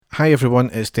Hi everyone,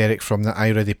 it's Derek from the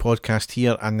iReady podcast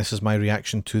here, and this is my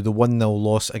reaction to the 1-0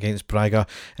 loss against Braga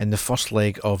in the first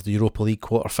leg of the Europa League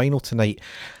quarter-final tonight.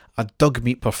 A dug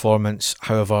meat performance,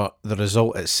 however, the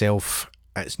result itself,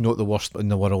 it's not the worst in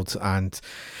the world, and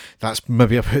that's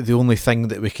maybe about the only thing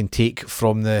that we can take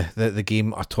from the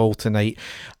game at all tonight.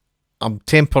 I'm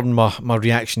tempering my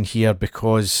reaction here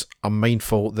because I'm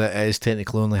mindful that it is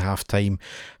technically only half time.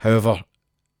 However,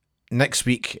 next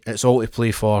week it's all to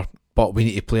play for, but we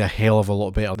need to play a hell of a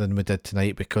lot better than we did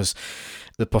tonight because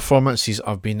the performances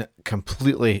have been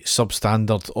completely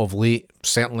substandard of late,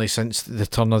 certainly since the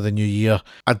turn of the new year.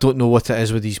 I don't know what it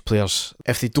is with these players.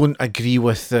 If they don't agree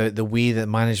with the way that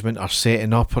management are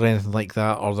setting up or anything like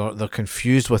that, or they're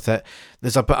confused with it,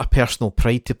 there's a bit of personal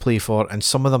pride to play for, and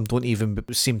some of them don't even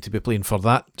seem to be playing for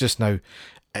that just now.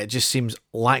 It just seems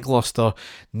lacklustre.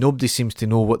 Nobody seems to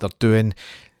know what they're doing.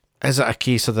 Is it a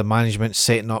case of the management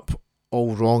setting up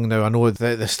all wrong now? I know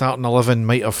that the starting 11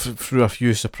 might have threw a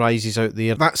few surprises out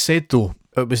there. That said though,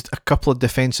 it was a couple of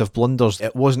defensive blunders.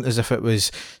 It wasn't as if it was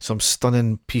some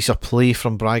stunning piece of play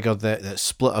from Braga that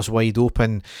split us wide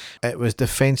open. It was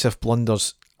defensive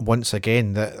blunders once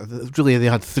again. That really, they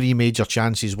had three major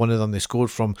chances. One of them they scored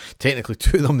from, technically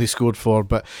two of them they scored for,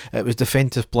 but it was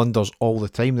defensive blunders all the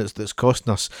time that's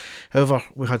costing us. However,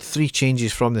 we had three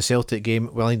changes from the Celtic game.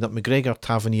 We lined up McGregor,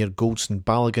 Tavernier, Goldson,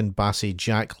 Balogun, Bassey,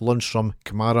 Jack, Lundstrom,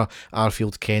 Kamara,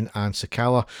 Arfield, Kent and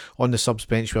Sakala. On the subs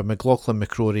bench we had McLaughlin,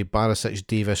 McCrory, Barisic,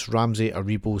 Davis, Ramsey,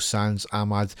 Aribo, Sands,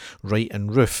 Ahmad, Wright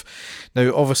and Roof.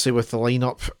 Now obviously with the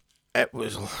lineup, it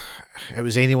was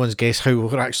anyone's guess how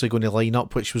we're actually going to line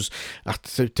up, which was,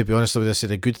 to be honest with you, I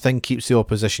said a good thing, keeps the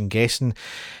opposition guessing.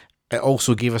 It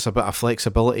also gave us a bit of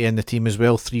flexibility in the team as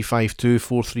well. 3-5-2,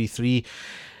 4-3-3.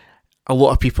 A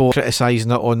lot of people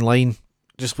criticising it online.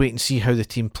 Just wait and see how the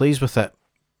team plays with it.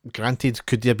 Granted,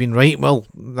 could they have been right? Well,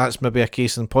 that's maybe a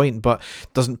case in point, but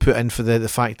doesn't put in for the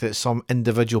fact that some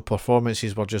individual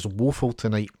performances were just woeful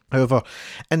tonight. However,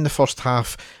 in the first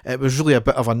half, it was really a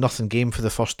bit of a nothing game for the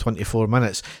first 24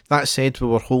 minutes. That said, we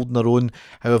were holding our own.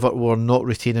 However, we were not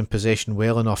retaining possession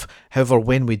well enough. However,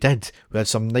 when we did, we had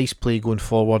some nice play going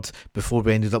forward before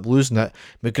we ended up losing it.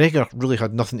 McGregor really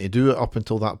had nothing to do up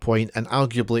until that point, and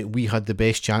arguably we had the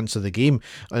best chance of the game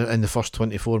in the first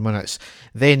 24 minutes.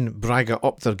 Then Braga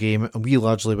upped their game, and we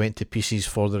largely went to pieces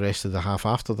for the rest of the half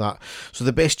after that. So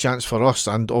the best chance for us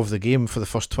and of the game for the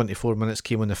first 24 minutes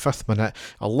came in the 5th minute.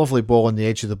 A lovely ball on the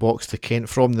edge of the box to Kent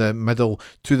from the middle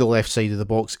to the left side of the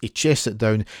box. He chests it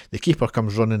down, the keeper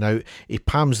comes running out, he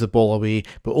palms the ball away,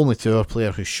 but only to our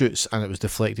player who shoots, and it was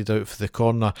deflected out for the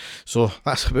corner. So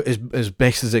that's about as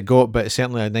best as it got, but it's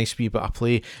certainly a nice wee bit of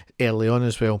play early on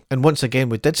as well. And once again,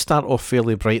 we did start off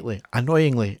fairly brightly,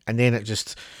 annoyingly, and then it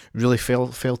just really fell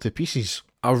to pieces.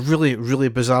 A really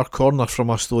bizarre corner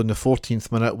from us though in the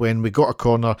 14th minute. When we got a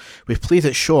corner, we played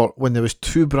it short when there was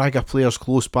two Braga players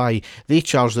close by. They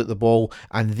charged at the ball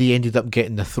and they ended up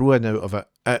getting the throw in out of it.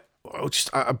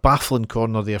 Just a baffling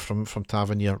corner there from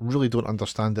Tavernier. Really don't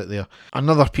understand it there.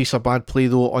 Another piece of bad play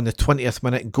though on the 20th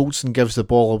minute. Goldson gives the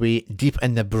ball away deep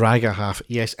in the Braga half.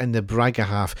 Yes, in the Braga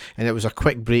half. And it was a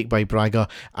quick break by Braga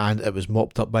and it was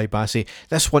mopped up by Bassey.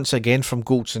 This once again from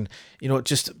Goldson. You know,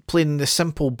 just playing the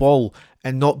simple ball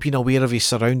and not being aware of his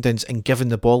surroundings and giving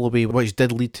the ball away, which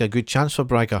did lead to a good chance for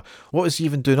Braga. What was he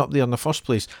even doing up there in the first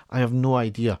place? I have no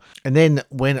idea. And then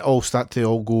when it all started to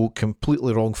all go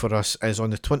completely wrong for us is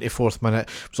on the 24th minute.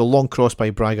 It was a long cross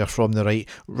by Braga from the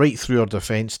right through our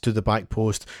defence to the back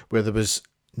post, where there was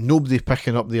nobody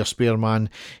picking up their spare man.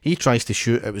 He tries to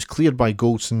shoot, it was cleared by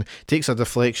Goldson, takes a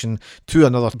deflection to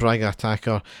another Braga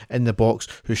attacker in the box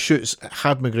who shoots. It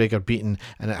had McGregor beaten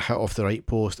and it hit off the right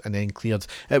post and then cleared.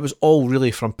 It was all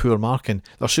really from poor marking.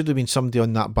 There should have been somebody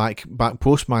on that back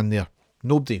post man there.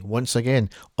 Nobody, once again,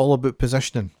 all about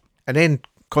positioning. And then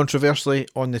controversially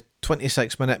on the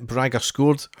 26th minute, Braga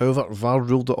scored. However, VAR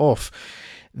ruled it off.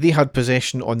 They had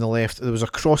possession on the left. There was a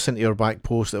cross into our back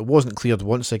post. It wasn't cleared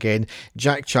once again.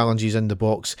 Jack challenges in the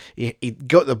box. He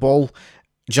got the ball.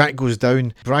 Jack goes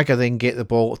down. Braga then get the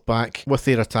ball back with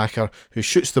their attacker who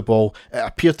shoots the ball. It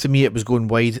appeared to me it was going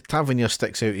wide. Tavernier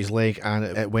sticks out his leg and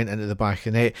it went into the back of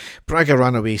the net. Braga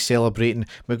ran away celebrating.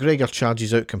 McGregor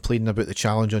charges out complaining about the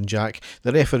challenge on Jack.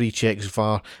 The referee checks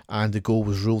VAR and the goal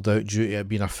was ruled out due to it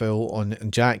being a foul on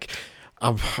Jack.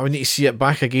 I need to see it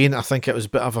back again. I think it was a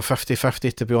bit of a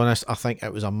 50-50 to be honest. I think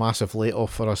it was a massive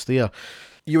let-off for us there.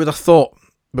 You would have thought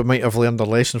we might have learned a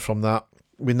lesson from that.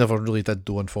 We never really did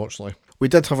though, unfortunately. We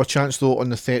did have a chance though on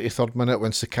the 33rd minute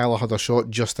when Sakala had a shot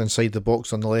just inside the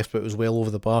box on the left, but it was well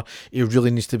over the bar. He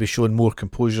really needs to be showing more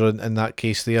composure in that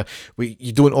case there.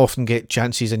 You don't often get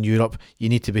chances in Europe. You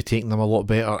need to be taking them a lot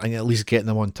better and at least getting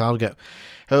them on target.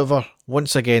 However,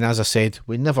 once again, as I said,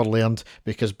 we never learned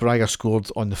because Braga scored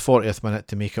on the 40th minute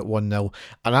to make it 1-0.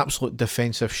 An absolute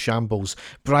defensive shambles.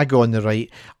 Braga on the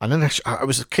right, and then it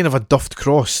was kind of a duffed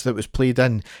cross that was played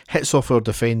in, hits off our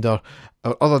defender.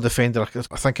 Our other defender,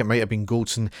 I think it might have been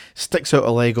Goldson, sticks out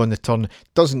a leg on the turn,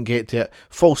 doesn't get to it,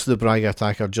 falls to the Braga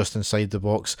attacker just inside the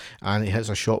box, and he hits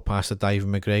a shot past the diving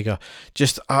McGregor.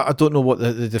 I don't know what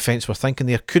the defence were thinking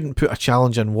there. Couldn't put a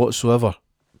challenge in whatsoever.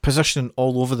 Positioning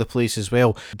all over the place as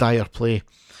well. Dire play.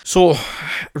 So,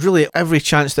 really, every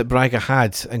chance that Braga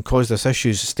had and caused us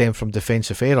issues stemmed from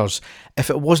defensive errors.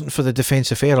 If it wasn't for the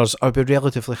defensive errors, I'd be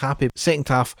relatively happy. Second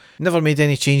half, never made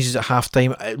any changes at half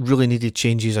time. It really needed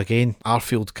changes again.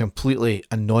 Arfield completely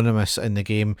anonymous in the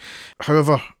game.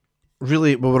 However,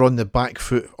 really, we were on the back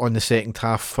foot on the second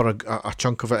half for a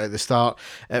chunk of it at the start.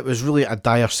 It was really a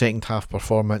dire second half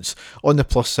performance. On the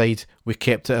plus side, we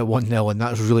kept it at 1-0, and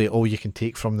that's really all you can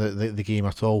take from the game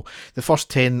at all. The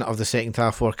first 10 of the second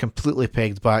half were completely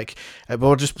pegged back. We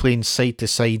were just playing side to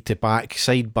side to back,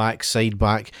 side back, side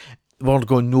back. We weren't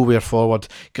going nowhere forward.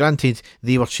 Granted,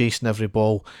 they were chasing every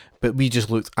ball, but we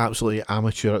just looked absolutely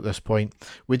amateur at this point.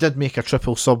 We did make a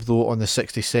triple sub though on the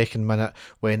 62nd minute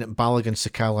when Balogun,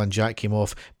 Sakala and Jack came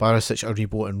off, Barisic,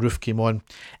 Aribo and Roof came on.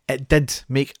 It did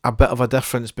make a bit of a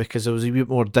difference because there was a wee bit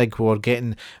more dig, we were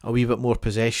getting a wee bit more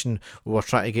possession, we were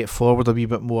trying to get forward a wee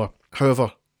bit more.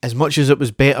 However, as much as it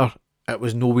was better, it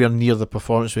was nowhere near the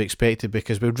performance we expected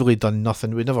because we'd really done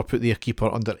nothing. We never put their keeper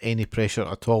under any pressure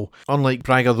at all. Unlike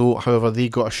Braga though, however, they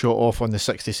got a shot off on the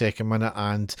 62nd minute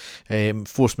and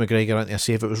forced McGregor into a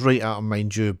save. It was right at him,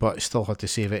 mind you, but still had to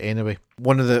save it anyway.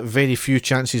 One of the very few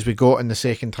chances we got in the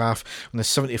second half, on the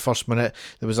 71st minute,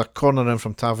 there was a corner in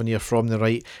from Tavernier from the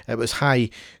right. It was high.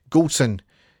 Goldson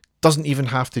doesn't even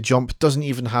have to jump, doesn't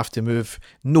even have to move,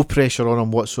 no pressure on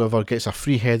him whatsoever, gets a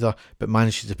free header but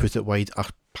manages to put it wide. A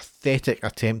pathetic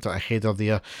attempt at a header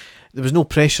there. There was no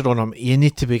pressure on him, you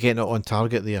need to be getting it on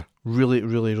target there. Really,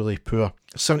 really, really poor.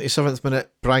 77th minute,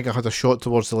 Braga had a shot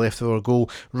towards the left of our goal,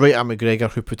 right at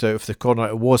McGregor who put it out of the corner.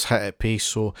 It was hit at pace,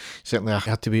 so certainly I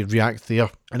had to react there.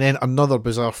 And then another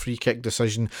bizarre free kick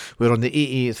decision where on the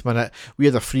 88th minute we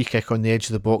had a free kick on the edge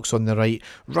of the box on the right.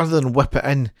 Rather than whip it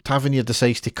in, Tavernier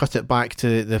decides to cut it back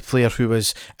to the player who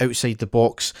was outside the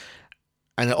box.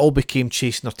 And it all became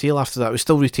chasing our tail after that. We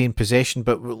still retained possession,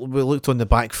 but we looked on the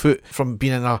back foot from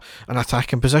being in an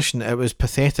attacking position. It was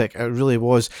pathetic. It really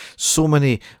was. So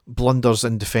many blunders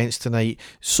in defence tonight.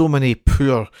 So many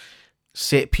poor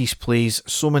set-piece plays.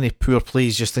 So many poor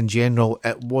plays just in general.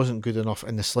 It wasn't good enough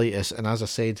in the slightest. And as I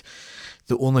said,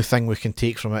 the only thing we can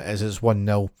take from it is it's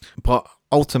 1-0. But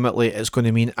ultimately, it's going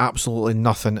to mean absolutely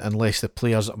nothing unless the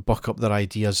players buck up their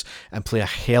ideas and play a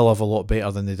hell of a lot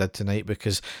better than they did tonight,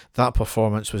 because that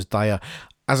performance was dire.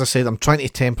 As I said, I'm trying to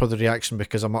temper the reaction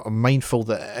because I'm mindful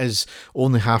that it is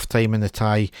only half-time in the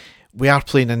tie. We are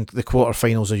playing in the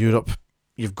quarter-finals of Europe.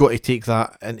 You've got to take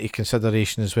that into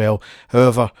consideration as well.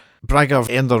 However, Braga have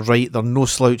earned their right. They're no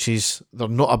slouches. They're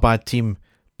not a bad team,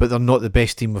 but they're not the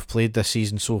best team we've played this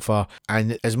season so far.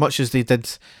 And as much as they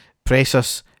did press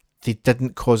us, they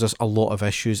didn't cause us a lot of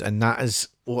issues, and that is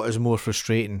what is more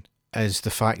frustrating, is the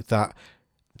fact that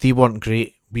they weren't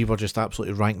great, we were just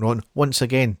absolutely ranked wrong. Once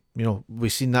again,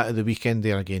 we've seen that at the weekend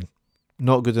there again.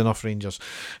 Not good enough, Rangers.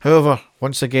 However,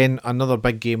 once again, another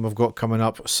big game we've got coming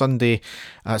up Sunday.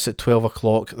 That's at 12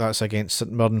 o'clock. That's against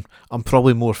St Mirren. I'm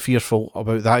probably more fearful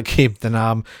about that game than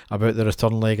I am about the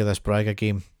return leg of this Braga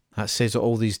game. That says it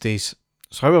all these days.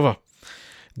 So, however,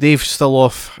 Dave's still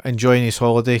off enjoying his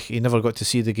holiday. He never got to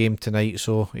see the game tonight,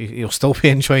 so he'll still be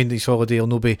enjoying his holiday. He'll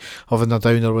not be having a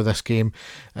downer with this game,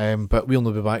 but we'll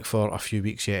not be back for a few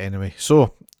weeks yet anyway.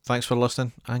 So, thanks for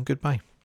listening and goodbye.